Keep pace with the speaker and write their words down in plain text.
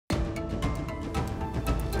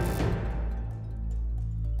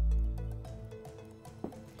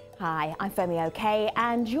Hi, I'm Femi OK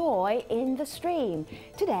and you're in the stream.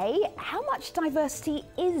 Today, how much diversity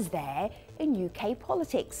is there in UK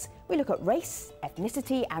politics? We look at race,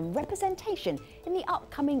 ethnicity and representation in the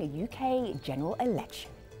upcoming UK general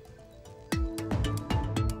election.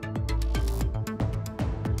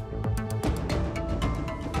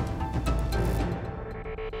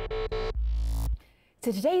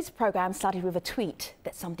 So today's programme started with a tweet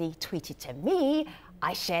that somebody tweeted to me.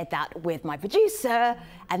 I shared that with my producer,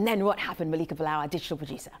 and then what happened, Malika Bilal, our digital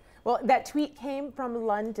producer? Well, that tweet came from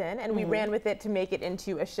London, and we ran with it to make it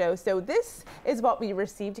into a show. So this is what we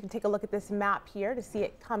received. You can take a look at this map here to see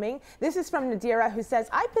it coming. This is from Nadira, who says,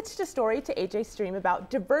 I pitched a story to AJ Stream about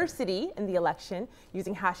diversity in the election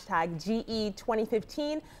using hashtag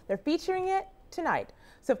GE2015. They're featuring it tonight.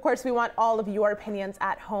 So, of course, we want all of your opinions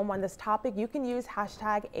at home on this topic. You can use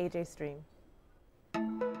hashtag AJStream.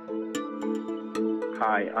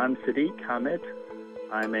 Hi, I'm Sadiq Ahmed.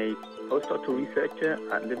 I'm a postdoctoral researcher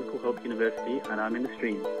at Liverpool Hope University, and I'm in the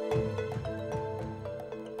stream.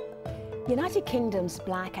 United Kingdom's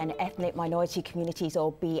Black and Ethnic Minority Communities,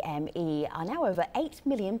 or BME, are now over 8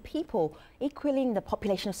 million people, equaling the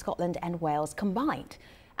population of Scotland and Wales combined.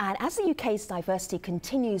 And as the UK's diversity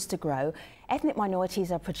continues to grow, ethnic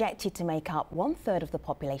minorities are projected to make up 1/3 of the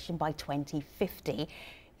population by 2050.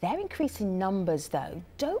 Their increasing numbers, though,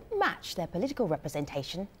 don't match their political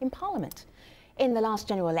representation in Parliament. In the last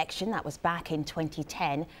general election, that was back in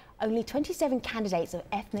 2010, only 27 candidates of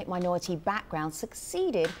ethnic minority backgrounds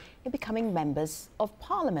succeeded in becoming members of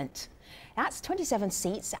Parliament. That's 27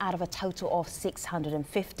 seats out of a total of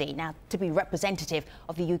 650. Now, to be representative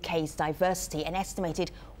of the UK's diversity, an estimated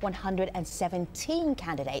 117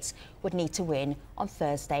 candidates would need to win on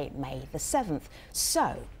Thursday, May the 7th.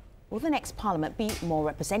 So, will the next Parliament be more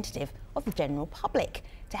representative of the general public?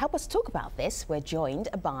 To help us talk about this, we're joined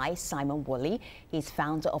by Simon Woolley. He's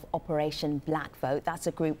founder of Operation Black Vote. That's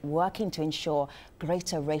a group working to ensure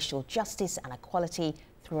greater racial justice and equality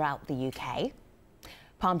throughout the UK.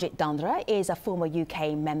 Parmjit Dandra is a former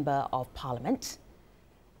UK Member of Parliament.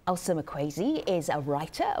 Elsa McQuasey is a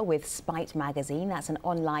writer with Spite magazine, that's an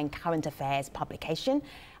online current affairs publication.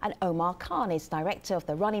 And Omar Khan is director of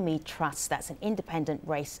the Runnymede Trust, that's an independent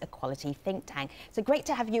race equality think tank. So great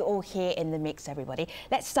to have you all here in the mix, everybody.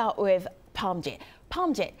 Let's start with Parmjit.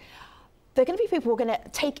 Parmjit, there are going to be people who are going to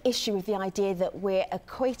take issue with the idea that we're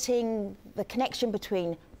equating the connection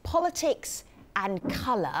between politics and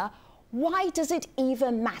colour. Why does it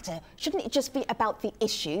even matter? Shouldn't it just be about the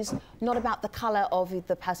issues, not about the colour of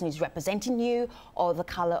the person who's representing you or the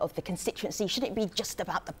colour of the constituency? Shouldn't it be just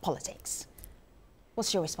about the politics?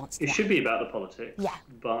 What's your response to that? It should be about the politics, yeah.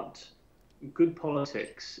 But good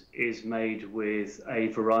politics is made with a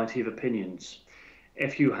variety of opinions.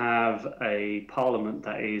 If you have a parliament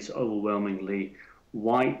that is overwhelmingly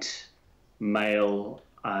white, male,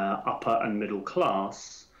 upper and middle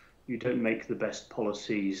class, you don't make the best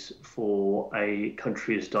policies for a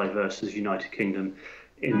country as diverse as United Kingdom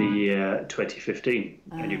in the year 2015.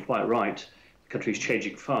 And you're quite right, the country's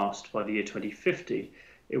changing fast. By the year 2050,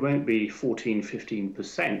 it won't be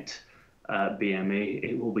 14–15% BME,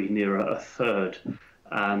 it will be nearer a third.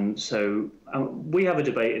 So we have a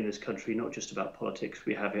debate in this country, not just about politics,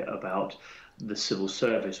 we have it about the civil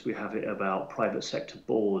service, we have it about private sector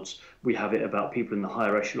boards, we have it about people in the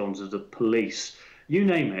higher echelons of the police. You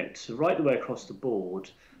name it, right the way across the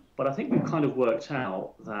board. But I think we've kind of worked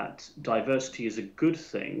out that diversity is a good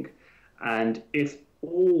thing. And if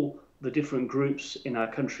all the different groups in our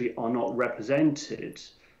country are not represented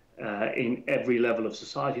in every level of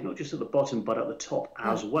society, not just at the bottom, but at the top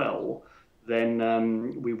as well,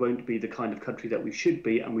 then we won't be the kind of country that we should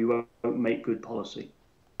be, and we won't make good policy.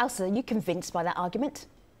 Elsa, are you convinced by that argument?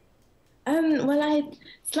 Well, I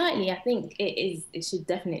think it should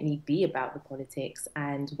definitely be about the politics.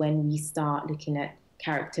 And when we start looking at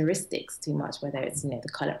characteristics too much, whether it's, the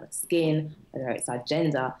colour of skin, whether it's our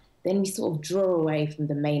gender, then we sort of draw away from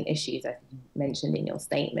the main issues, as you mentioned in your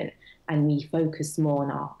statement, and we focus more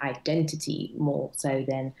on our identity more so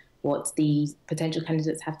than what the potential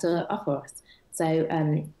candidates have to offer us. So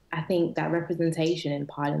I think that representation in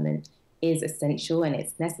Parliament is essential and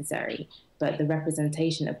it's necessary, but the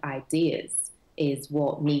representation of ideas is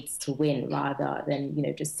what needs to win rather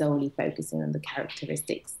than, just solely focusing on the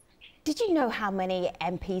characteristics. Did you know how many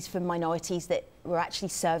MPs from minorities that were actually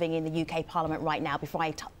serving in the UK Parliament right now before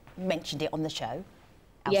I mentioned it on the show?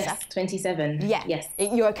 Elsa? Yes, 27. Yeah. Yes.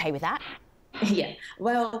 You're okay with that? Yeah.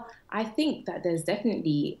 Well, I think that there's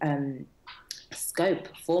definitely scope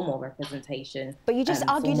for more representation. But you just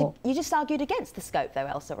argued against the scope, though,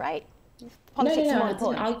 Elsa, right? Politics no, is more I didn't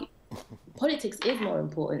important. argue. Politics is more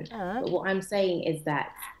important. But what I'm saying is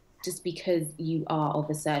that just because you are of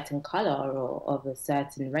a certain color or of a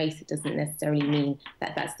certain race, it doesn't necessarily mean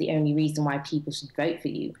that that's the only reason why people should vote for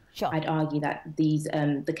you. Sure. I'd argue that these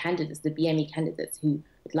the candidates, the BME candidates who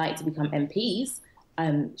would like to become MPs,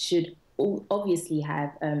 should obviously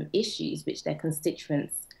have issues which their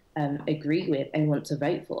constituents agree with and want to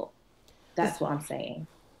vote for. That's what I'm saying.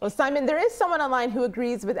 Well, Simon, there is someone online who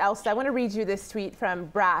agrees with Elsa. I want to read you this tweet from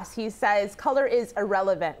Brass. He says, color is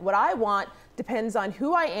irrelevant. What I want depends on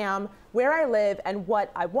who I am, where I live, and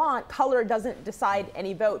what I want. Color doesn't decide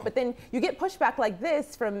any vote. But then you get pushback like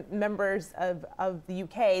this from members of the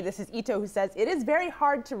UK. This is Ito, who says, it is very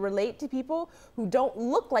hard to relate to people who don't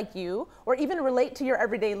look like you or even relate to your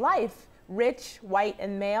everyday life. Rich, white,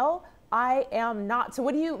 and male. I am not. So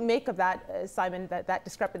what do you make of that, Simon, that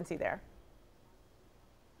discrepancy there?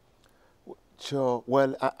 Sure.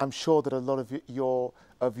 Well, I'm sure that a lot of your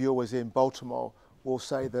viewers in Baltimore will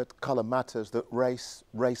say that colour matters, that race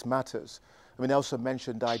matters. I mean, Elsa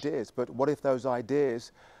mentioned ideas, but what if those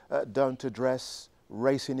ideas don't address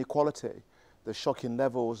race inequality? The shocking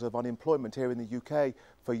levels of unemployment here in the UK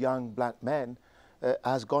for young black men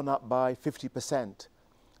has gone up by 50%.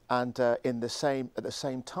 And at the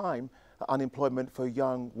same time, unemployment for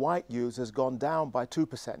young white youths has gone down by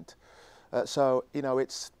 2%. So, you know,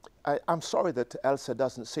 I'm sorry that Elsa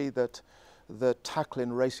doesn't see that the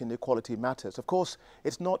tackling race inequality matters. Of course,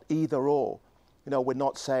 it's not either or. You know, we're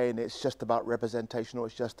not saying it's just about representation or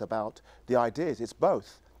it's just about the ideas. It's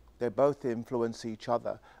both. They both influence each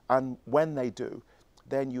other. And when they do,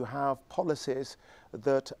 then you have policies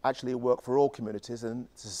that actually work for all communities, and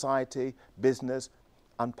society, business,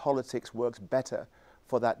 and politics works better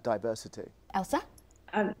for that diversity. Elsa?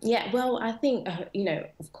 Yeah, well, I think, you know,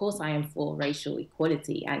 of course I am for racial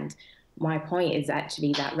equality. And my point is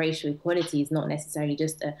actually that racial equality is not necessarily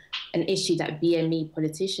just an issue that BME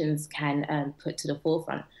politicians can put to the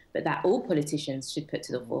forefront, but that all politicians should put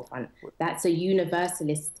to the forefront. That's a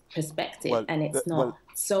universalist perspective, and it's not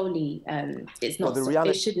solely,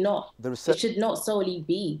 it should not solely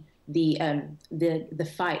be the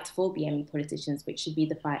fight for BME politicians, but it should be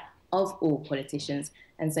the fight of all politicians.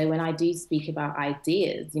 And so when I do speak about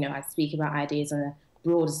ideas, you know, I speak about ideas on a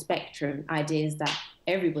broader spectrum, ideas that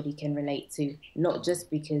everybody can relate to, not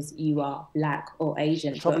just because you are black or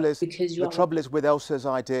Asian, but because you are... The trouble is with Elsa's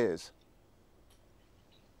ideas.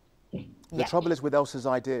 The trouble is with Elsa's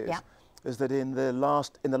ideas is that in the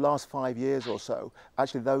last 5 years or so,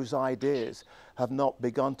 actually those ideas have not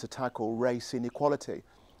begun to tackle race inequality.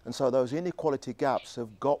 And so those inequality gaps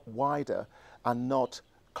have got wider and not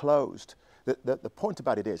closed. The point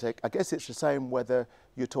about it is, I guess it's the same whether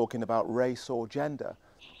you're talking about race or gender.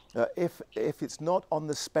 If it's not on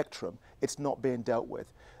the spectrum, it's not being dealt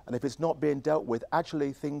with. And if it's not being dealt with,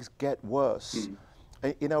 actually things get worse.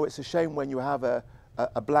 You know, it's a shame when you have a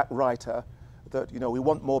black writer that, you know, we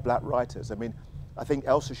want more black writers. I mean, I think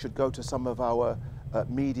Elsa should go to some of our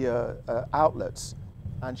media outlets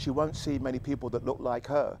and she won't see many people that look like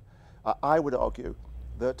her. I would argue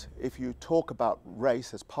that if you talk about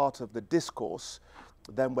race as part of the discourse,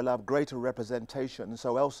 then we'll have greater representation.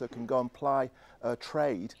 So Elsa can go and ply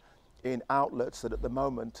trade in outlets that at the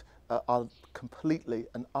moment are completely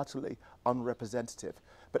and utterly unrepresentative.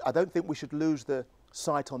 But I don't think we should lose the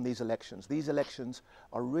sight on these elections. These elections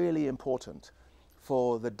are really important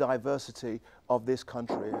for the diversity of this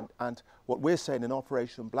country. And what we're saying in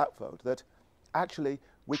Operation Black Vote, that actually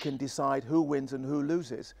we can decide who wins and who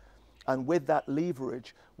loses. And with that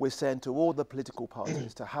leverage, we're saying to all the political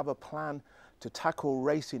parties to have a plan to tackle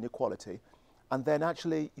race inequality. And then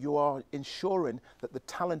actually you are ensuring that the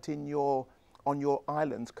talent on your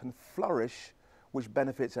islands can flourish, which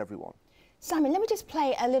benefits everyone. Simon, let me just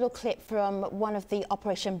play a little clip from one of the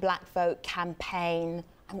Operation Black Vote campaign.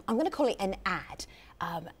 I'm going to call it an ad.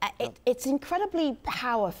 It's incredibly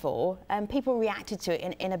powerful and people reacted to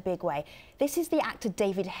it in a big way. This is the actor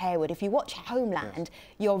David Harewood. If you watch Homeland,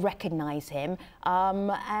 you'll recognise him.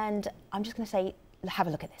 And I'm just going to say, have a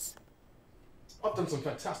look at this. I've done some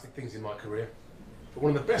fantastic things in my career, but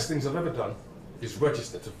one of the best things I've ever done is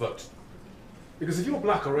register to vote. Because if you're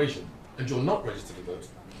black or Asian and you're not registered to vote,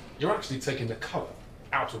 you're actually taking the colour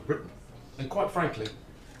out of Britain. And quite frankly,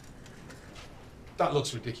 that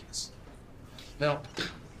looks ridiculous. Now,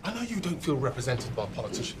 I know you don't feel represented by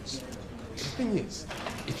politicians. The thing is,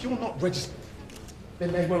 if you're not registered,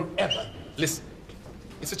 then they won't ever listen.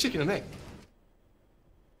 It's a chicken and egg.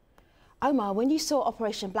 Omar, when you saw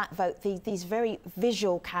Operation Black Vote, these very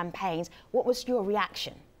visual campaigns, what was your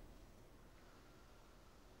reaction?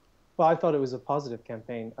 Well, I thought it was a positive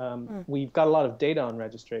campaign. We've got a lot of data on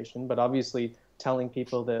registration, but obviously telling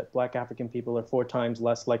people that black African people are 4 times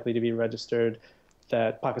less likely to be registered,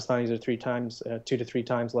 that Pakistanis are 2 to 3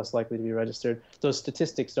 times less likely to be registered. Those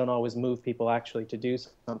statistics don't always move people actually to do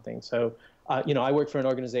something. So, you know, I work for an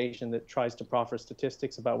organization that tries to proffer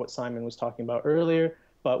statistics about what Simon was talking about earlier,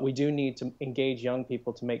 but we do need to engage young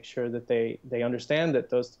people to make sure that they understand that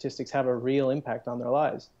those statistics have a real impact on their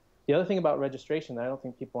lives. The other thing about registration that I don't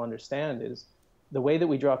think people understand is the way that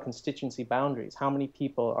we draw constituency boundaries, how many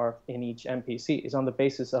people are in each MPC, is on the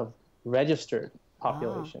basis of registered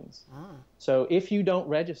populations. So if you don't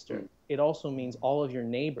register, it also means all of your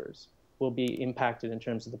neighbors will be impacted in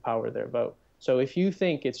terms of the power of their vote. So if you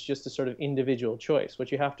think it's just a sort of individual choice,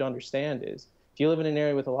 what you have to understand is, if you live in an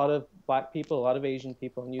area with a lot of Black people, a lot of Asian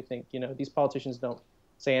people, and you think, you know, these politicians don't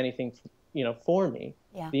say anything, you know, for me,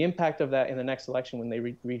 the impact of that in the next election when they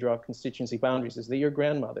redraw constituency boundaries is that your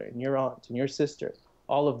grandmother and your aunt and your sister,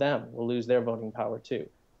 all of them will lose their voting power too.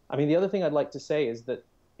 I mean, the other thing I'd like to say is that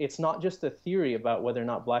it's not just a theory about whether or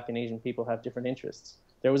not Black and Asian people have different interests.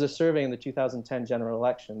 There was a survey in the 2010 general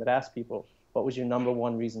election that asked people, what was your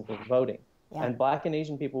 #1 reason for voting? And Black and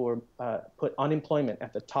Asian people were put unemployment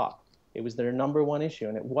at the top. It was their #1 issue,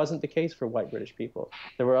 and it wasn't the case for white British people.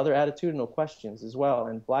 There were other attitudinal questions as well,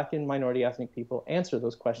 and Black and minority ethnic people answer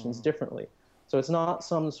those questions differently. So it's not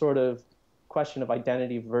some sort of question of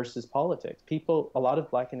identity versus politics. A lot of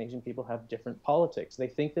Black and Asian people have different politics. They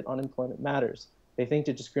think that unemployment matters. They think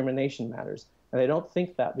that discrimination matters. And they don't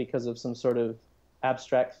think that because of some sort of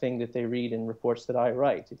abstract thing that they read in reports that I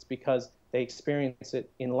write. It's because they experience it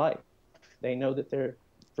in life. They know that their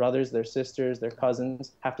brothers, their sisters, their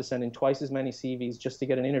cousins have to send in twice as many CVs just to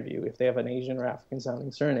get an interview if they have an Asian or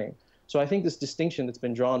African-sounding surname. So I think this distinction that's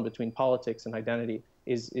been drawn between politics and identity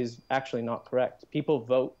is actually not correct. People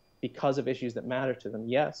vote because of issues that matter to them,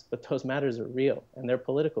 yes, but those matters are real, and they're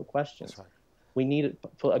political questions. That's right. We need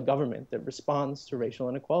a government that responds to racial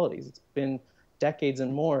inequalities. It's been decades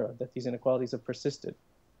and more that these inequalities have persisted.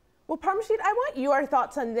 Well, Parmjeet, I want your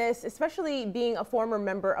thoughts on this, especially being a former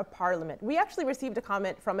member of parliament. We actually received a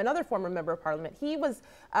comment from another former member of parliament. He was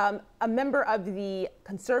a member of the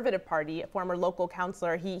Conservative Party, a former local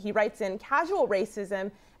councillor. He writes in, casual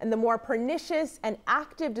racism and the more pernicious and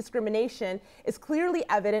active discrimination is clearly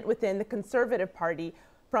evident within the Conservative Party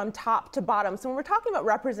from top to bottom. So when we're talking about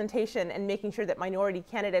representation and making sure that minority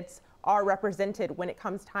candidates are represented when it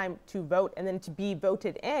comes time to vote and then to be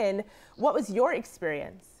voted in, what was your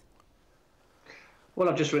experience? Well,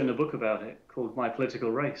 I've just written a book about it called My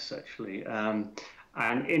Political Race, actually.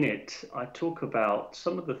 And in it, I talk about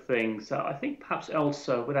some of the things that I think perhaps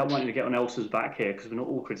Elsa, without wanting to get on Elsa's back here, because we're not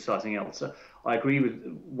all criticising Elsa, I agree with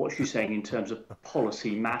what she's saying in terms of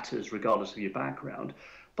policy matters, regardless of your background.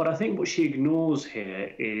 But I think what she ignores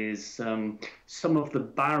here is some of the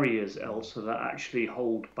barriers, Elsa, that actually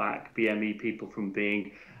hold back BME people from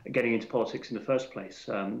getting into politics in the first place.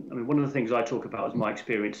 I mean, one of the things I talk about is my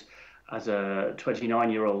experience as a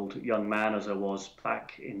 29-year-old young man, as I was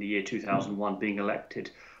back in the year 2001, being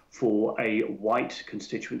elected for a white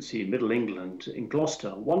constituency in Middle England, in Gloucester,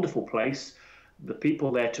 a wonderful place. The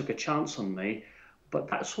people there took a chance on me, but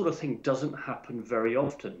that sort of thing doesn't happen very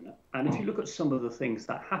often. And if you look at some of the things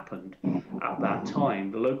that happened at that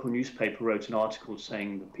time, the local newspaper wrote an article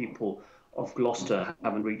saying the people of Gloucester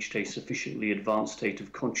haven't reached a sufficiently advanced state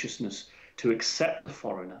of consciousness to accept the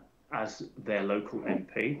foreigner as their local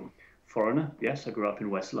MP. Foreigner, yes, I grew up in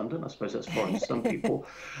West London. I suppose that's foreign to some people.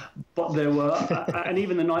 But there were, and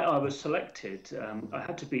even the night I was selected, I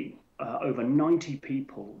had to beat over 90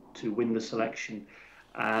 people to win the selection.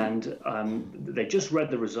 And they just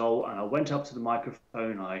read the result, and I went up to the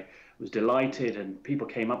microphone. I was delighted, and people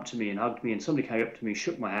came up to me and hugged me, and somebody came up to me,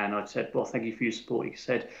 shook my hand. I said, well, thank you for your support. He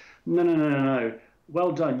said, no,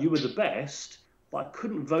 well done. You were the best, but I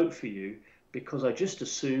couldn't vote for you because I just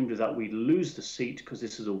assumed that we'd lose the seat because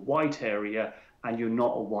this is a white area and you're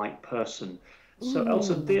not a white person. So,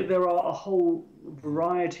 Elsa, there are a whole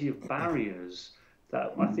variety of barriers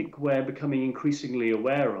that I think we're becoming increasingly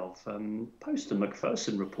aware of. Post the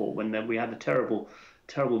Macpherson report, when we had the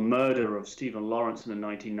terrible murder of Stephen Lawrence in the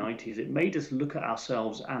 1990s, it made us look at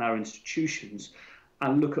ourselves and our institutions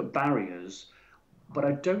and look at barriers. But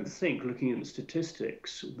I don't think, looking at the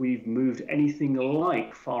statistics, we've moved anything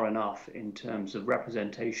like far enough in terms of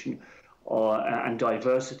representation and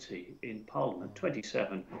diversity in Parliament.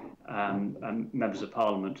 27 members of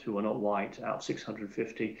Parliament who are not white out of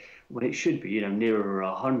 650, when it should be, nearer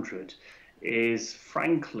 100, is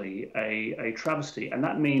frankly a travesty. And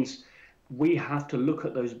that means we have to look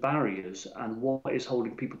at those barriers and what is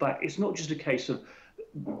holding people back. It's not just a case of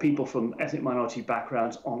people from ethnic minority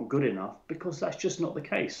backgrounds aren't good enough, because that's just not the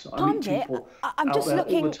case. I meet people out there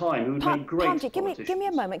all the time who make great politicians. Give me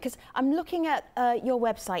a moment, because I'm looking at your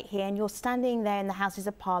website here, and you're standing there in the Houses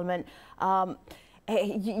of Parliament.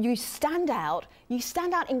 You stand out. You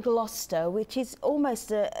stand out in Gloucester, which is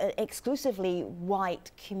almost an exclusively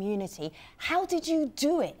white community. How did you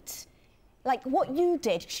do it? Like, what you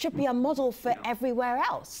did should be a model for everywhere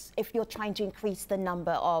else if you're trying to increase the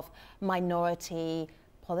number of minority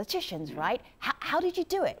politicians, right? How did you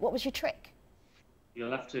do it? What was your trick?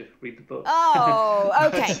 You'll have to read the book. Oh,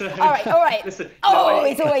 okay. All right. Listen,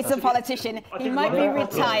 he's always a politician. He might be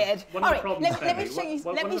retired. One of the problems, let me show you.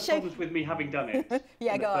 One of the problems with me having done it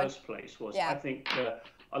in the first place was, I think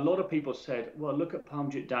a lot of people said, well, look at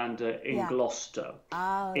Parmjit Danda in Gloucester.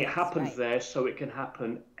 Oh, it happens there, so it can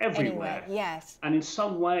happen everywhere. Yes. And in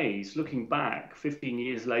some ways, looking back 15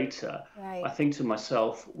 years later, I think to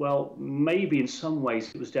myself, well, maybe in some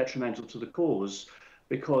ways it was detrimental to the cause.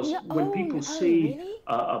 Because when people see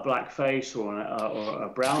a black face or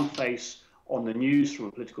a brown face on the news from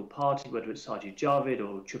a political party, whether it's Sajid Javid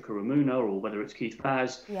or Chuka Ramuna or whether it's Keith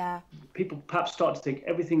Vaz, people perhaps start to think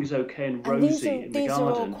everything is okay and rosy in the garden. These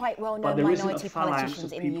are all quite well-known minority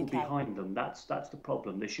politicians in the UK. Behind them. That's the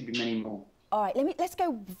problem. There should be many more. All right, let's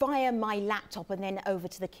go via my laptop and then over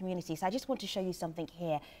to the community. So I just want to show you something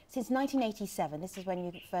here. Since 1987, this is when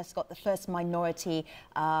you first got the first minority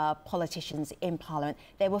politicians in Parliament.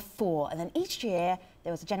 There were 4, and then each year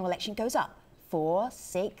there was a general election, goes up. 4,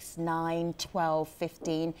 6, 9, 12,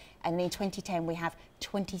 15, and then in 2010 we have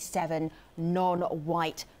 27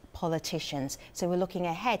 non-white politicians. So we're looking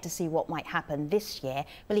ahead to see what might happen this year.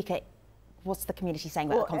 Malika, what's the community saying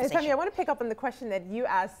about the conversation? Tanya, I want to pick up on the question that you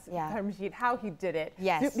asked Parmjit, how he did it.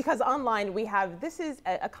 Yes. Because online we have, this is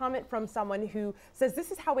a comment from someone who says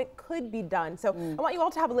this is how it could be done. So I want you all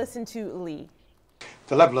to have a listen to Lee.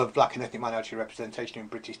 The level of black and ethnic minority representation in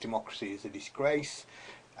British democracy is a disgrace.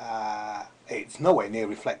 It's nowhere near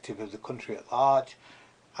reflective of the country at large,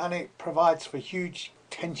 and it provides for huge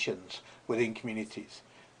tensions within communities.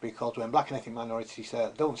 Because when black and ethnic minorities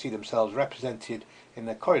don't see themselves represented in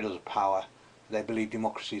the corridors of power, they believe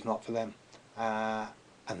democracy is not for them.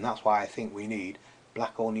 And that's why I think we need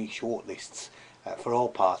black-only shortlists for all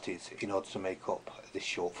parties in order to make up this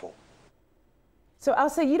shortfall. So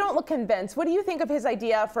Elsa, you don't look convinced. What do you think of his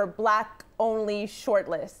idea for black-only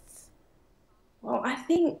shortlists? Well, I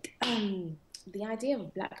think the idea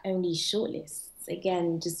of black-only shortlists,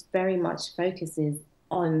 again, just very much focuses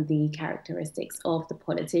on the characteristics of the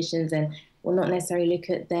politicians and will not necessarily look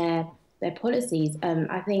at their policies.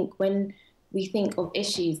 I think when we think of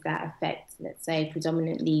issues that affect, let's say,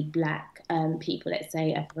 predominantly black people, let's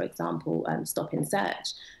say, for example, stop and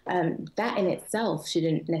search, that in itself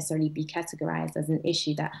shouldn't necessarily be categorized as an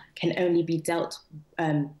issue that can only be dealt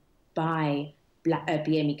by black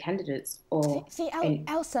BME candidates. Or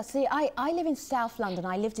Elsa, I live in South London.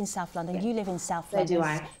 I lived in South London. You live in South London. So do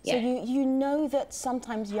I. So you know that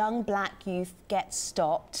sometimes young black youth get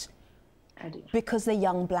stopped because they're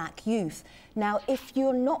young black youth. Now, if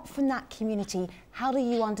you're not from that community, how do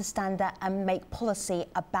you understand that and make policy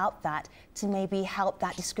about that to maybe help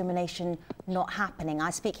that discrimination not happening? I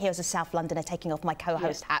speak here as a South Londoner, taking off my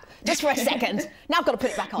co-host hat just for a second. Now I've got to put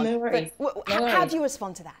it back on. No worries. How do you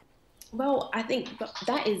respond to that? Well, I think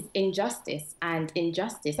that is injustice, and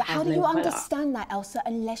injustice But how do you understand that, Elsa,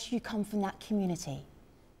 unless you come from that community?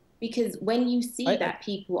 Because when you see that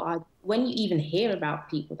people are, when you even hear about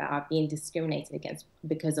people that are being discriminated against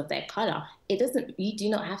because of their colour, it doesn't, you do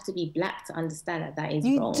not have to be black to understand that that is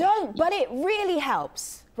wrong. You don't, but it really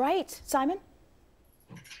helps, right, Simon?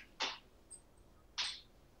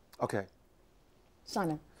 Okay.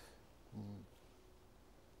 Simon.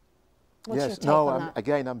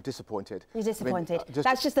 Again, I'm disappointed. You're disappointed. I mean,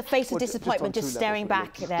 that's just the face of disappointment, just staring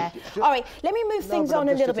back there. All right, let me move things on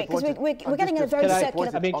a little bit, because we're getting in a very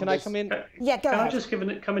circular... Can I come in? Yeah, go ahead. Can I just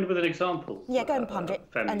come in with an example? Yeah, go on, Parmjit,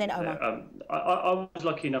 and then Omar. I was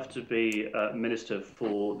lucky enough to be Minister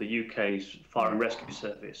for the UK's Fire and Rescue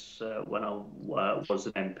Service when I was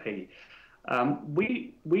an MP.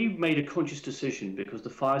 We made a conscious decision, because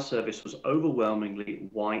the fire service was overwhelmingly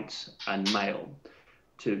white and male,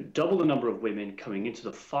 to double the number of women coming into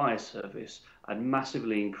the fire service and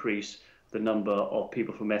massively increase the number of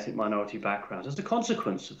people from ethnic minority backgrounds. As a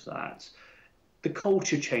consequence of that, the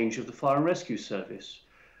culture change of the fire and rescue service.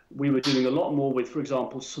 We were doing a lot more with, for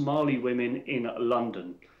example, Somali women in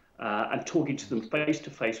London and talking to them face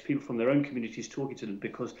to face, people from their own communities talking to them,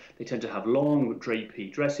 because they tend to have long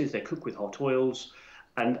drapey dresses, they cook with hot oils,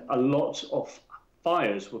 and a lot of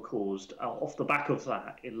fires were caused off the back of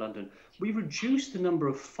that in London. We reduced the number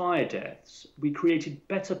of fire deaths. We created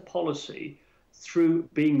better policy through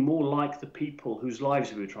being more like the people whose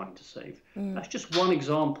lives we were trying to save. That's just one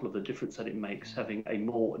example of the difference that it makes having a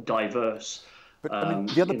more diverse, but I mean,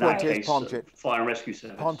 the other point is, Parmjit, fire and rescue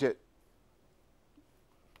service. Parmjit,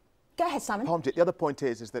 go ahead, Simon. Parmjit, the other point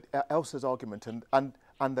is that Elsa's argument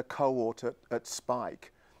and the cohort at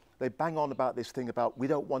Spike, they bang on about this thing about we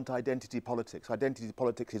don't want identity politics. Identity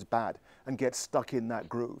politics is bad, and get stuck in that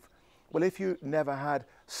groove. Well, if you never had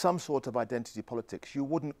some sort of identity politics, you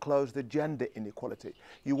wouldn't close the gender inequality.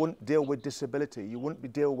 You wouldn't deal with disability. You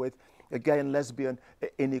wouldn't deal with gay and lesbian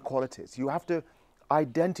inequalities. You have to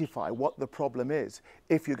identify what the problem is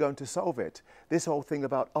if you're going to solve it. This whole thing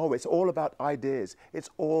about, oh, it's all about ideas, it's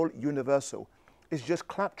all universal, it's just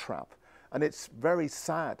claptrap. And it's very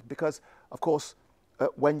sad because, of course,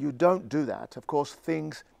 when you don't do that, of course,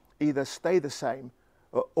 things either stay the same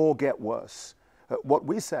or get worse. What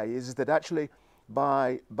we say is that actually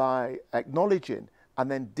by acknowledging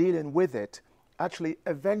and then dealing with it, actually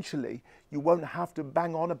eventually you won't have to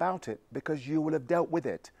bang on about it because you will have dealt with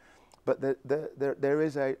it. But there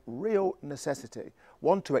is a real necessity,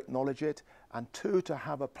 one, to acknowledge it, and two, to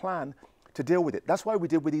have a plan to deal with it. That's why we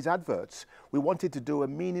did with these adverts. We wanted to do a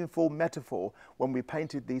meaningful metaphor when we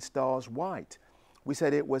painted these stars white. We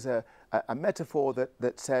said it was a metaphor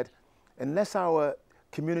that said, unless our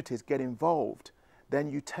communities get involved, then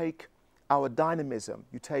you take our dynamism,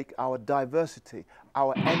 you take our diversity,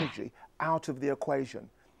 our energy out of the equation.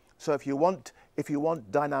 So if you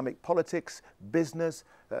want dynamic politics, business,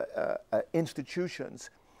 institutions,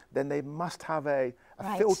 then they must have a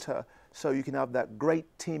filter so you can have that great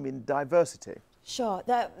team in diversity. Sure.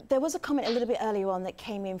 There was a comment a little bit earlier on that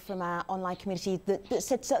came in from our online community that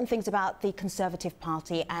said certain things about the Conservative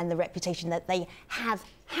Party and the reputation that they have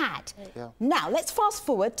had. Yeah. Now, let's fast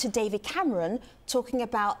forward to David Cameron talking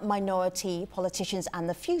about minority politicians and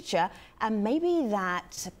the future, and maybe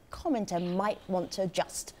that commenter might want to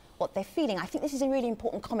adjust what they're feeling. I think this is a really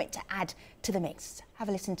important comment to add to the mix. Have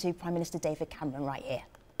a listen to Prime Minister David Cameron right here.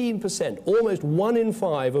 15%, almost 1 in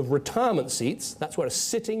 5 of retirement seats, that's where a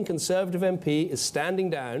sitting Conservative MP is standing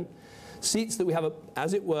down, seats that we have,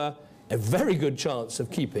 as it were, a very good chance of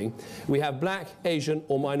keeping, we have black, Asian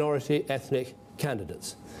or minority ethnic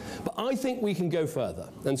candidates. But I think we can go further.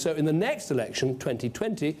 And so in the next election,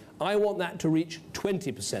 2020, I want that to reach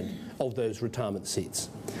 20% of those retirement seats.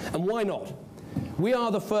 And why not? We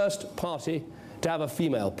are the first party to have a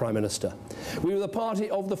female Prime Minister. We were the party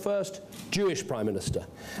of the first Jewish Prime Minister.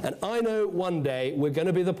 And I know one day we're going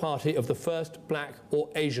to be the party of the first black or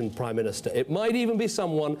Asian Prime Minister. It might even be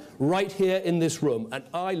someone right here in this room, and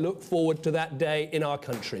I look forward to that day in our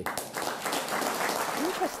country.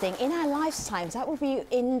 Interesting. In our lifetimes, that would be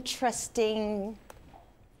interesting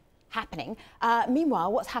happening.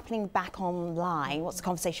 Meanwhile, what's happening back online? What's the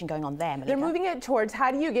conversation going on there, Malika? They're moving it towards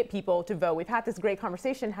how do you get people to vote? We've had this great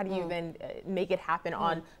conversation. How do you then make it happen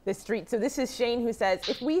on the street? So this is Shane who says,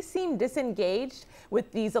 if we seem disengaged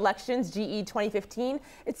with these elections, GE 2015,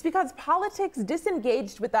 it's because politics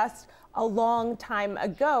disengaged with us a long time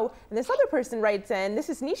ago. And this other person writes in, this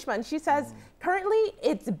is Nishman, she says, currently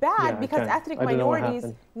it's bad because ethnic minorities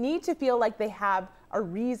need to feel like they have a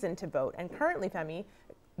reason to vote. And currently, Femi,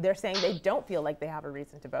 they're saying they don't feel like they have a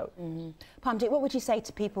reason to vote. Parmjit, what would you say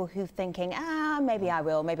to people who are thinking, maybe I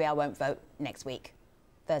will, maybe I won't vote next week,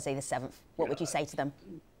 Thursday the 7th? What would you say to them?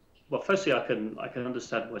 Well, firstly, I can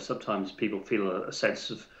understand why sometimes people feel a sense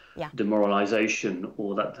of demoralisation,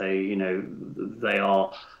 or that they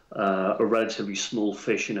are a relatively small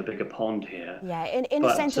fish in a bigger pond here. Yeah, in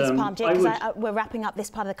a sentence, Parmjit, because we're wrapping up this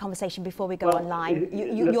part of the conversation before we go online.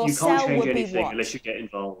 Your you cell can't change would be anything what? unless you get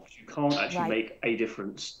involved. You can't actually make a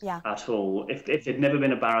difference Yeah. at all. If there'd never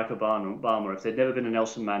been a Barack Obama, if there'd never been a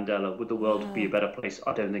Nelson Mandela, would the world be a better place?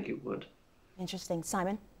 I don't think it would. Interesting.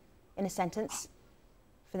 Simon, in a sentence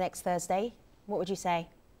for next Thursday, what would you say?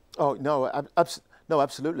 Oh, no,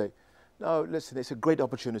 absolutely. No, listen, it's a great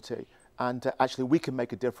opportunity. And actually, we can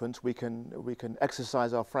make a difference. We can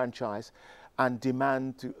exercise our franchise and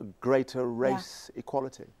demand greater race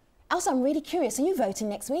equality. Elsa, I'm really curious. Are you voting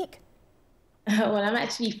next week? Well, I'm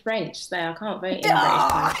actually French, so I can't vote in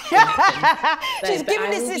British. She's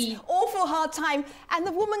giving us this awful hard time, and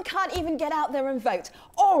the woman can't even get out there and vote.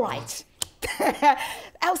 All right.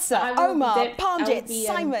 Elsa, Omar, Parmjit,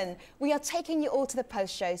 Simon, we are taking you all to the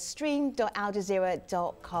post show,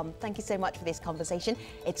 stream.aljazeera.com. Thank you so much for this conversation.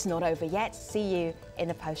 It's not over yet. See you in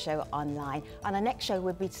the post show online. On our next show,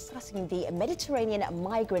 we'll be discussing the Mediterranean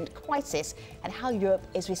migrant crisis and how Europe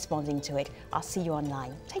is responding to it. I'll see you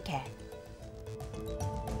online. Take care.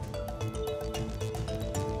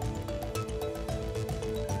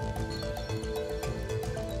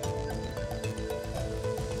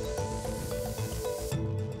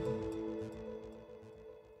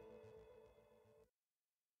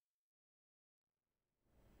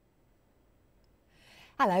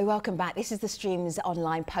 Hello, welcome back. This is the Stream's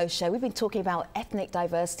online post show. We've been talking about ethnic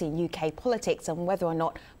diversity in UK politics and whether or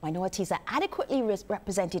not minorities are adequately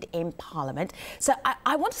represented in Parliament. So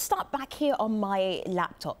I want to start back here on my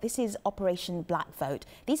laptop. This is Operation Black Vote.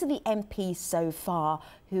 These are the MPs so far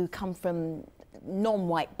who come from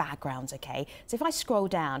non-white backgrounds, okay? So if I scroll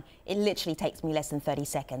down, it literally takes me less than 30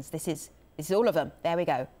 seconds. This is all of them. There we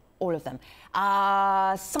go. All of them.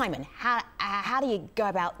 Simon, how do you go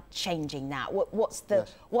about changing that? What's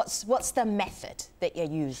the method that you're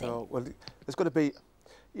using? So, well, there's got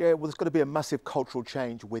to be a massive cultural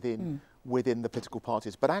change within the political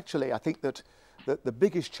parties. But actually, I think that the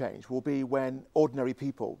biggest change will be when ordinary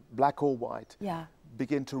people, black or white,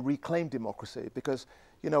 begin to reclaim democracy. Because,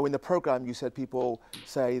 you know, in the programme you said people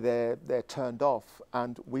say they're turned off,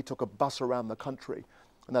 and we took a bus around the country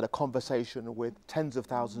and had a conversation with tens of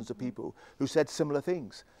thousands of people who said similar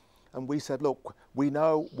things. And we said, look, we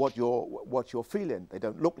know what you're feeling. They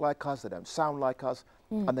don't look like us, they don't sound like us,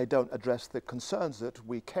 and they don't address the concerns that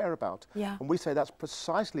we care about. Yeah. And we say that's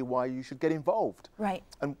precisely why you should get involved. Right.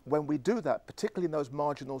 And when we do that, particularly in those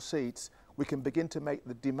marginal seats, we can begin to make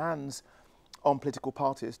the demands on political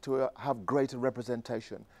parties to have greater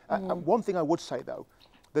representation. And one thing I would say, though,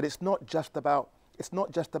 that it's not just about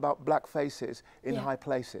black faces in high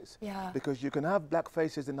places, because you can have black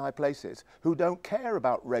faces in high places who don't care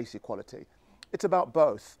about race equality. It's about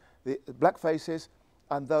both, the black faces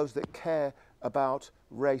and those that care about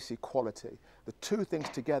race equality. The two things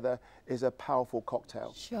together is a powerful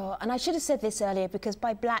cocktail. Sure, and I should have said this earlier, because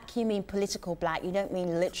by black you mean political black, you don't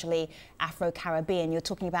mean literally Afro-Caribbean, you're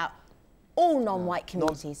talking about all non-white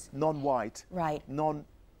communities. Non-white. Right.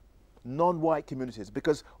 Non-white communities,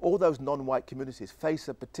 because all those non-white communities face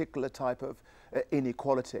a particular type of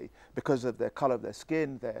inequality because of their colour of their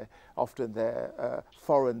skin, often their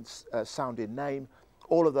foreign sounding name.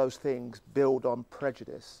 All of those things build on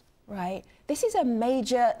prejudice. Right. This is a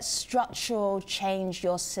major structural change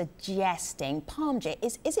you're suggesting. Parmjit,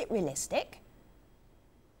 is it realistic?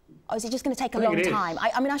 Or is it just going to take a long time?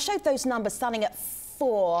 I mean, I showed those numbers starting at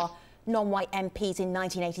 4 non-white MPs in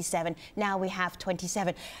 1987. Now we have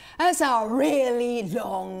 27. That's a really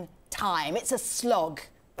long time. It's a slog,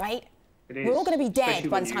 right? It is. We're all going to be dead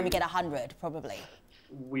by the time we get 100, probably.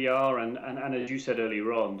 We are, and as you said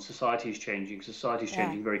earlier on, society is changing. Society is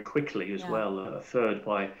changing very quickly as well, a third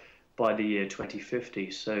by the year 2050.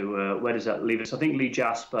 So where does that leave us? I think Lee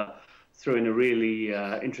Jasper threw in a really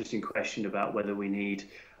interesting question about whether we need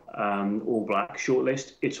all-black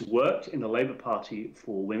shortlist. It's worked in the Labour Party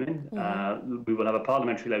for women. We will have a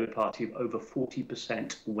parliamentary Labour Party of over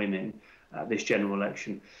 40% women at this general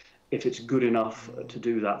election. If it's good enough to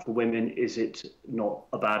do that for women, is it not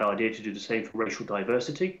a bad idea to do the same for racial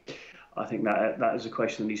diversity? I think that is a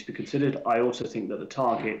question that needs to be considered. I also think that the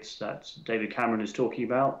targets that David Cameron is talking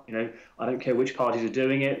about, you know, I don't care which parties are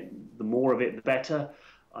doing it, the more of it, the better.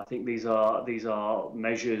 I think these are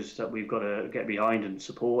measures that we've got to get behind and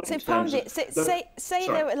support. So, Parmjit, say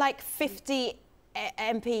there were like 50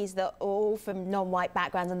 MPs that are all from non-white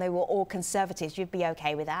backgrounds and they were all Conservatives. You'd be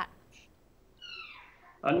okay with that?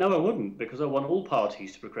 No, I wouldn't, because I want all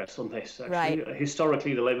parties to progress on this. Actually,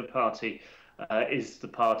 historically, the Labour Party is the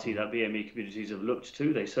party that BME communities have looked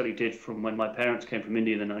to. They certainly did from when my parents came from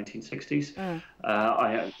India in the 1960s.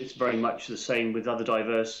 It's very much the same with other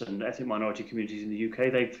diverse and ethnic minority communities in the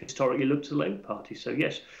UK. They've historically looked to the Labour Party. So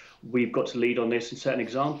yes, we've got to lead on this and set an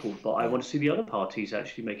example. But I want to see the other parties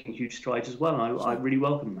actually making huge strides as well. And I really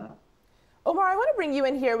welcome that. Omar, I want to bring you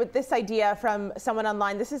in here with this idea from someone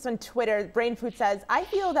online. This is on Twitter. Brain Food says, I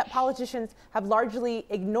feel that politicians have largely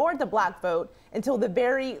ignored the black vote until the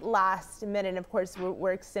very last minute. And of course,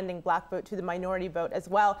 we're extending black vote to the minority vote as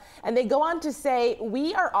well. And they go on to say,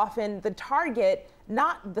 we are often the target,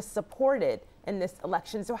 not the supported in this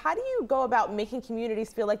election. So how do you go about making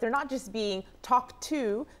communities feel like they're not just being talked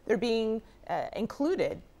to, they're being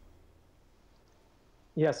included?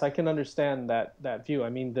 Yes, I can understand that view. I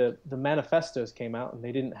mean, the manifestos came out and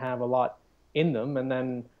they didn't have a lot in them. And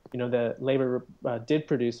then, you know, the Labour did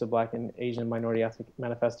produce a Black and Asian minority ethnic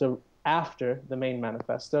manifesto after the main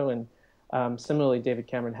manifesto. And similarly, David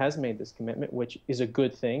Cameron has made this commitment, which is a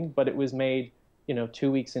good thing. But it was made, you know,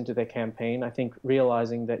 2 weeks into the campaign, I think,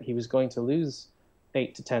 realizing that he was going to lose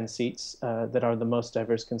 8 to 10 seats that are the most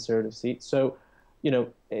diverse Conservative seats. So, you know,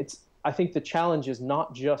 I think the challenge is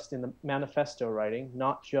not just in the manifesto writing,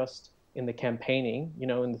 not just in the campaigning, you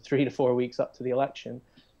know, in the 3 to 4 weeks up to the election,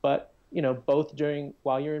 but, you know, both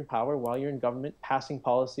while you're in power, while you're in government, passing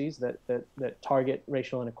policies that target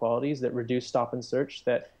racial inequalities, that reduce stop and search,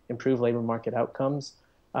 that improve labor market outcomes,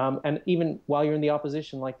 And even while you're in the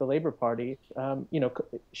opposition, like the Labour Party,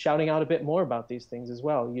 shouting out a bit more about these things as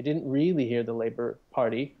well. You didn't really hear the Labour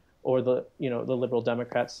Party or the Liberal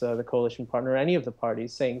Democrats, the coalition partner, or any of the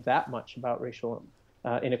parties saying that much about racial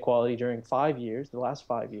inequality during the last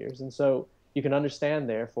 5 years. And so you can understand,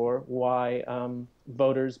 therefore, why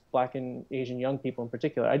voters, Black and Asian young people in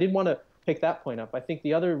particular. I did want to pick that point up. I think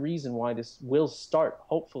the other reason why this will start,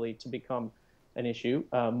 hopefully, to become an issue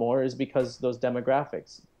more is because those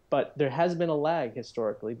demographics. But there has been a lag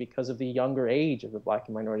historically because of the younger age of the Black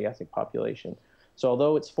and minority ethnic population. So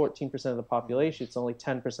although it's 14% of the population, it's only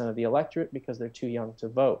 10% of the electorate because they're too young to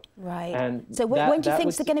vote. Right. And so when do you think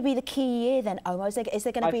is going to be the key year then, Omar? Is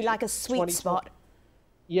there going to be like a sweet spot?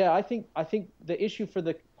 Yeah, I think the issue for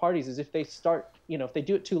the parties is if they start, if they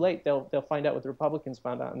do it too late, they'll find out what the Republicans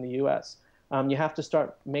found out in the U.S. You have to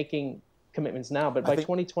start making commitments now, but by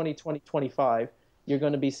 2020, 2025, you're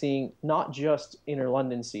going to be seeing not just inner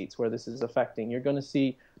London seats where this is affecting. You're going to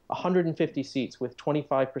see 150 seats with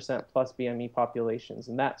 25% plus BME populations,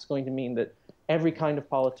 and that's going to mean that every kind of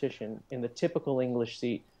politician in the typical English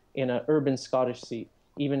seat, in an urban Scottish seat,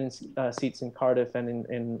 even in seats in Cardiff and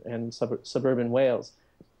in suburban Wales,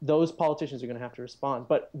 those politicians are going to have to respond.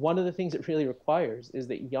 But one of the things it really requires is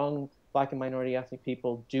that young Black and minority ethnic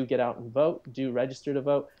people do get out and vote, do register to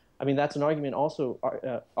vote. I mean, that's an argument also,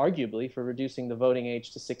 arguably, for reducing the voting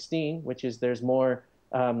age to 16, which is there's more,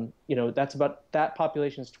 that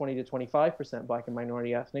population is 20 to 25% Black and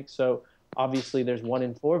minority ethnic. So obviously there's 1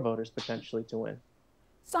 in 4 voters potentially to win.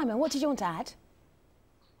 Simon, what did you want to add?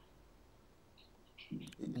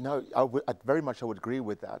 No, I would agree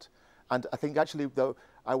with that. And I think actually, though,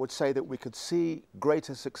 I would say that we could see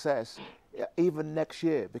greater success even next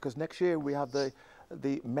year, because next year we have the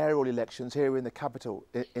mayoral elections here in the capital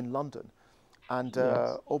in London, and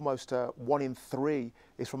yes, almost 1 in 3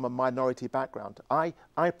 is from a minority background. I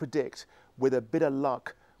predict, with a bit of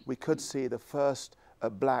luck, we could see the first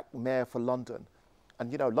Black mayor for London.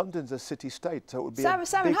 And London's a city-state, so it would be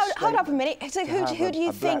Simon, hold up a minute. So who do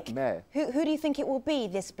you think it will be,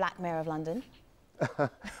 this Black mayor of London?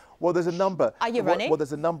 Well, there's a number. Are you running? Well,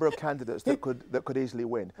 there's a number of candidates that could easily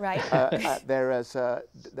win. Right. There is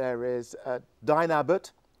Diane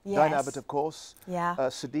Abbott. Yes. Diane Abbott, of course. Yeah.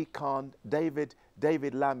 Sadiq Khan, David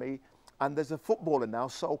Lammy, and there's a footballer now,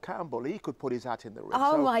 Sol Campbell. He could put his hat in the ring.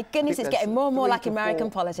 Oh my goodness, it's getting more and more like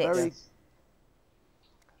American politics.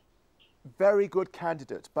 Very good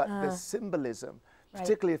candidates, but the symbolism,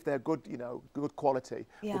 particularly if they're good, good quality,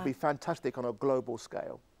 would be fantastic on a global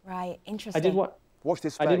scale. Right. Interesting. Watch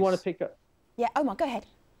this space. I did want to pick up. Yeah, Omar, go ahead.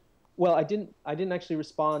 Well, I didn't actually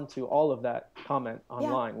respond to all of that comment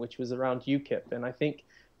online, which was around UKIP, and I think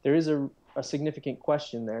there is a significant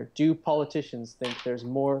question there. Do politicians think there's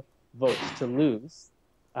more votes to lose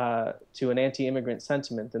to an anti-immigrant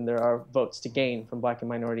sentiment than there are votes to gain from Black and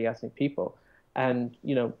minority ethnic people? And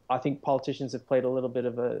I think politicians have played a little bit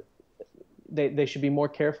of a. They should be more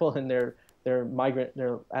careful in their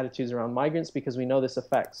attitudes around migrants, because we know this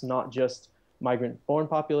affects not just migrant-born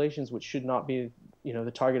populations, which should not be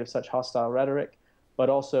the target of such hostile rhetoric, but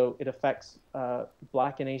also it affects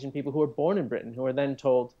Black and Asian people who are born in Britain, who are then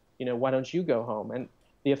told, why don't you go home? And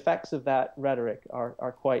the effects of that rhetoric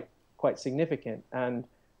are quite significant. And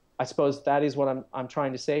I suppose that is what I'm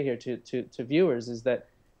trying to say here to viewers, is that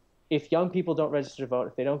if young people don't register to vote,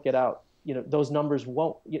 if they don't get out, those numbers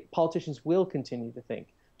won't. Politicians will continue to think,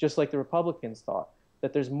 just like the Republicans thought,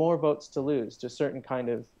 that there's more votes to lose to a certain kind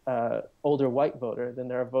of older white voter than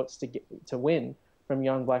there are votes to win from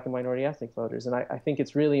young Black and minority ethnic voters. And I think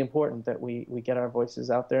it's really important that we get our voices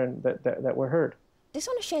out there and that we're heard. I just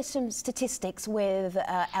want to share some statistics with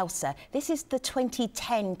Elsa. This is the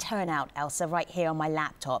 2010 turnout, Elsa, right here on my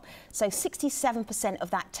laptop. So 67% of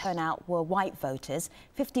that turnout were white voters,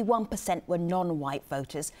 51% were non-white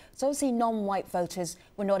voters. So obviously non-white voters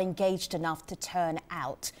were not engaged enough to turn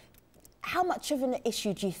out. How much of an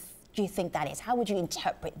issue do you think that is? How would you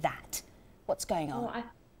interpret that? What's going on?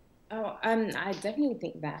 I definitely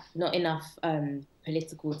think that not enough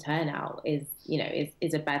political turnout is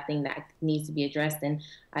a bad thing that needs to be addressed. And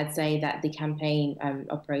I'd say that the campaign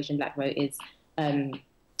Operation Black Vote is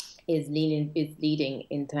leading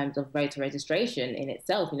in terms of voter registration in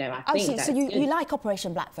itself. I think so you like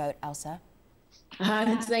Operation Black Vote, Elsa?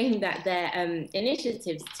 I'm saying that their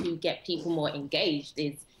initiatives to get people more engaged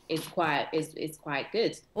is quite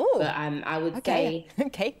good. Ooh, but I would say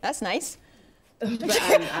that's nice. But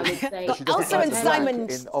I would say Elsa and Simon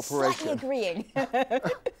slightly agreeing.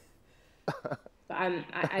 But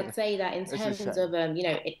I'd say that in terms of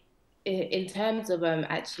in terms of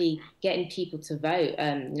actually getting people to vote,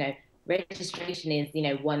 registration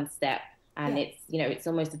is one step, and it's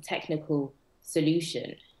almost a technical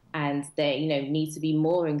solution. And there, needs to be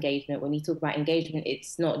more engagement. When you talk about engagement,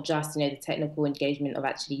 it's not just, the technical engagement of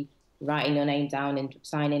actually writing your name down and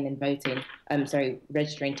signing and voting.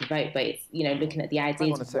 Registering to vote, but it's, looking at the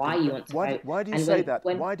ideas of why you want to vote. Why do you say that?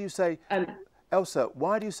 Why do you say, Elsa,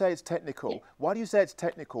 why do you say it's technical? Yeah. Why do you say it's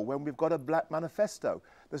technical when we've got a black manifesto?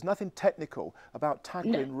 There's nothing technical about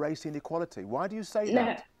tackling race inequality. Why do you say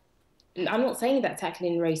that? I'm not saying that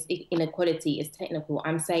tackling race inequality is technical.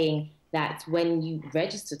 I'm saying that when you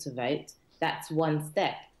register to vote, that's one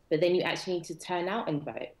step. But then you actually need to turn out and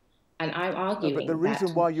vote. And I'm arguing but the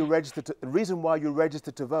reason why you register to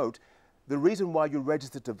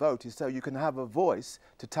vote is so you can have a voice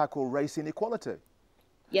to tackle race inequality.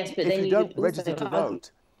 Yes, but if you don't register to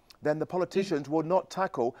vote, then the politicians will not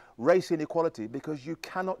tackle race inequality because you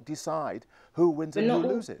cannot decide who wins and who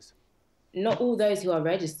loses. Not all those who are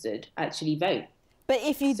registered actually vote. But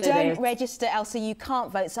if you don't register, Elsa, you can't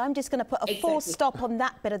vote. So I'm just going to put a full stop on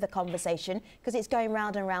that bit of the conversation because it's going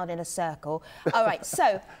round and round in a circle. All right,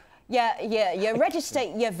 so you register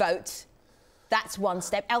your vote. That's one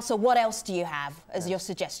step. Elsa, what else do you have as your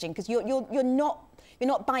suggestion? Because you're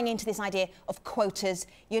not buying into this idea of quotas.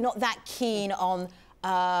 You're not that keen on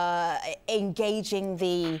engaging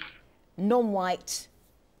the non-white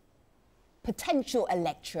potential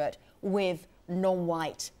electorate with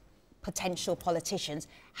non-white potential politicians.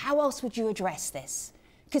 How else would you address this?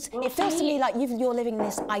 Because it feels to me like you're living in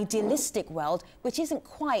this idealistic world, which isn't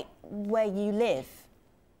quite where you live.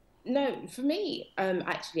 No, for me,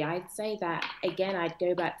 actually, I'd say that, again, I'd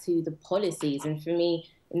go back to the policies. And for me,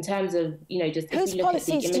 in terms of, just whose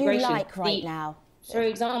policies do you like right now? For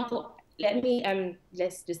example,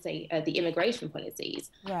 let's just say the immigration policies.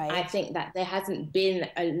 Right. I think that there hasn't been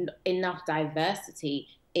enough diversity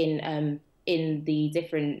in the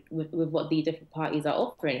different with what the different parties are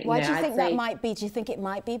offering. Why do you think that might be? Do you think it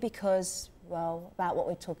might be because, well, about what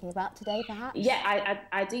we're talking about today, perhaps? Yeah,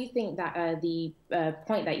 I do think that the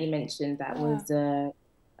point that you mentioned that was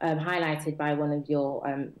highlighted by one of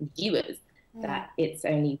your viewers, that it's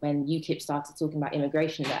only when UKIP started talking about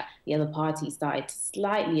immigration that the other parties started to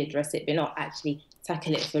slightly address it, but not actually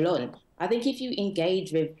tackle it full on. I think if you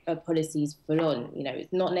engage with policies full on,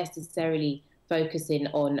 it's not necessarily focusing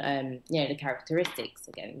on, the characteristics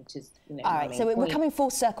again, which is, All right, so we're coming full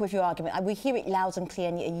circle with your argument. We hear it loud and clear,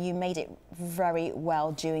 and you made it very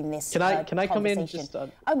well during this Can I come in just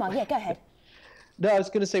on... Omar, yeah, go ahead. No, I was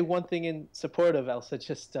going to say one thing in support of Elsa,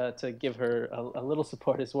 just to give her a little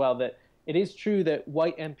support as well, that it is true that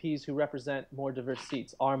white MPs who represent more diverse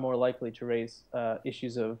seats are more likely to raise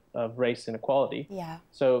issues of race inequality. Yeah.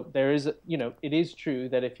 So there is, it is true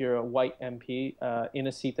that if you're a white MP in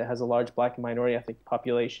a seat that has a large black and minority ethnic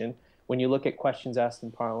population, when you look at questions asked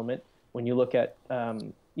in Parliament, when you look at,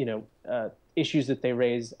 issues that they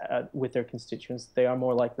raise with their constituents, they are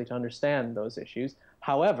more likely to understand those issues.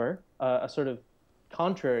 However, a sort of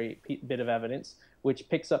contrary bit of evidence, which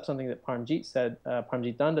picks up something that Parmjit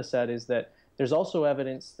Danda said, is that there's also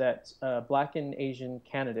evidence that black and Asian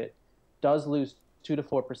candidate does lose 2 to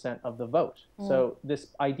 4% of the vote. So this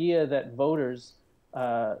idea that voters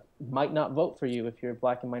might not vote for you if you're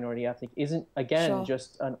black and minority ethnic isn't, again,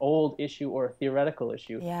 just an old issue or a theoretical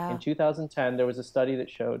issue. Yeah. In 2010, there was a study that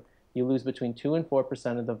showed you lose between 2 and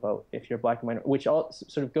 4% of the vote if you're black and minority, which all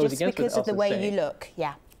sort of goes against what Elsa's saying. Just because of the way you look,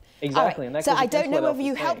 yeah. Exactly. Right. So I don't know whether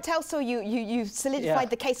you helped Elsa or you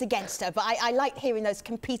solidified the case against her, but I like hearing those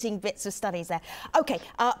competing bits of studies there. OK,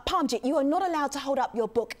 Parmjit, you are not allowed to hold up your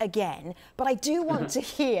book again, but I do want to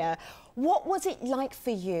hear, what was it like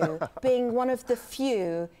for you being one of the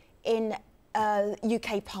few in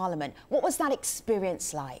UK Parliament? What was that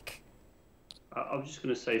experience like? I was just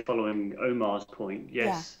going to say, following Omar's point,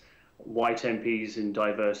 yes, white MPs in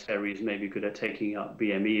diverse areas may be good at taking up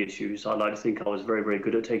BME issues. I like to think I was very, very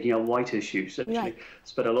good at taking up white issues. Actually,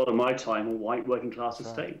 spent a lot of my time on white working class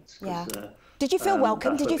estates. Yeah. Did you feel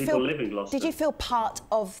welcome? Did you feel part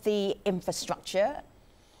of the infrastructure?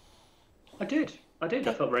 I did. I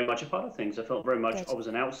felt very much a part of things. I felt very much I was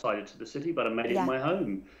an outsider to the city, but I made it my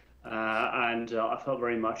home. And I felt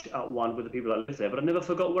very much at one with the people that lived there, but I never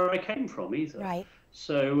forgot where I came from either. Right.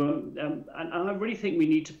 So, and I really think we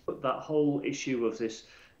need to put that whole issue of this,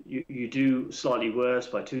 you do slightly worse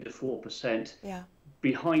by 2 to 4%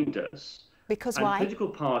 behind us. Because and why? Political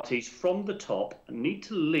parties from the top need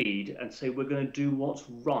to lead and say, we're going to do what's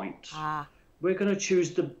right. We're going to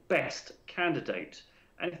choose the best candidate.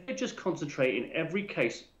 And if they just concentrate in every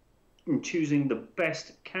case on choosing the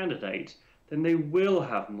best candidate, then they will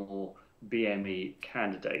have more BME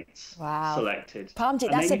candidates wow. selected.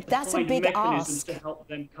 Parmjit, that's a big ask. To help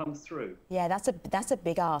them come through. Yeah, that's a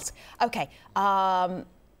big ask. Okay,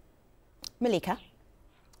 Malika.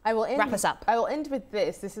 Wrap us up. I will end with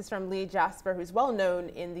this. This is from Lee Jasper, who's well known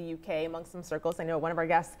in the UK among some circles. I know one of our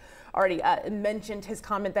guests already mentioned his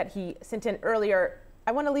comment that he sent in earlier.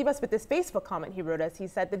 I want to leave us with this Facebook comment he wrote us. He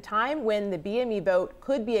said, "The time when the BME vote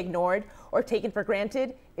could be ignored or taken for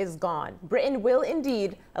granted is gone. Britain will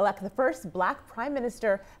indeed elect the first black prime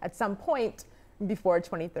minister at some point before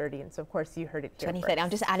 2030. And so, of course, you heard it here 2030. first. I'm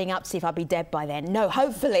just adding up to see if I'll be dead by then. No,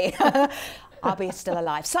 hopefully. I'll be still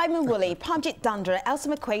alive. Simon Woolley, Parmjit Dundra, Elsa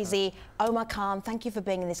McQuasey, Omar Khan, thank you for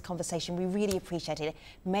being in this conversation. We really appreciate it.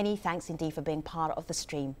 Many thanks indeed for being part of the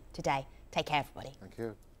stream today. Take care, everybody. Thank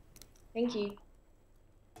you. Thank you.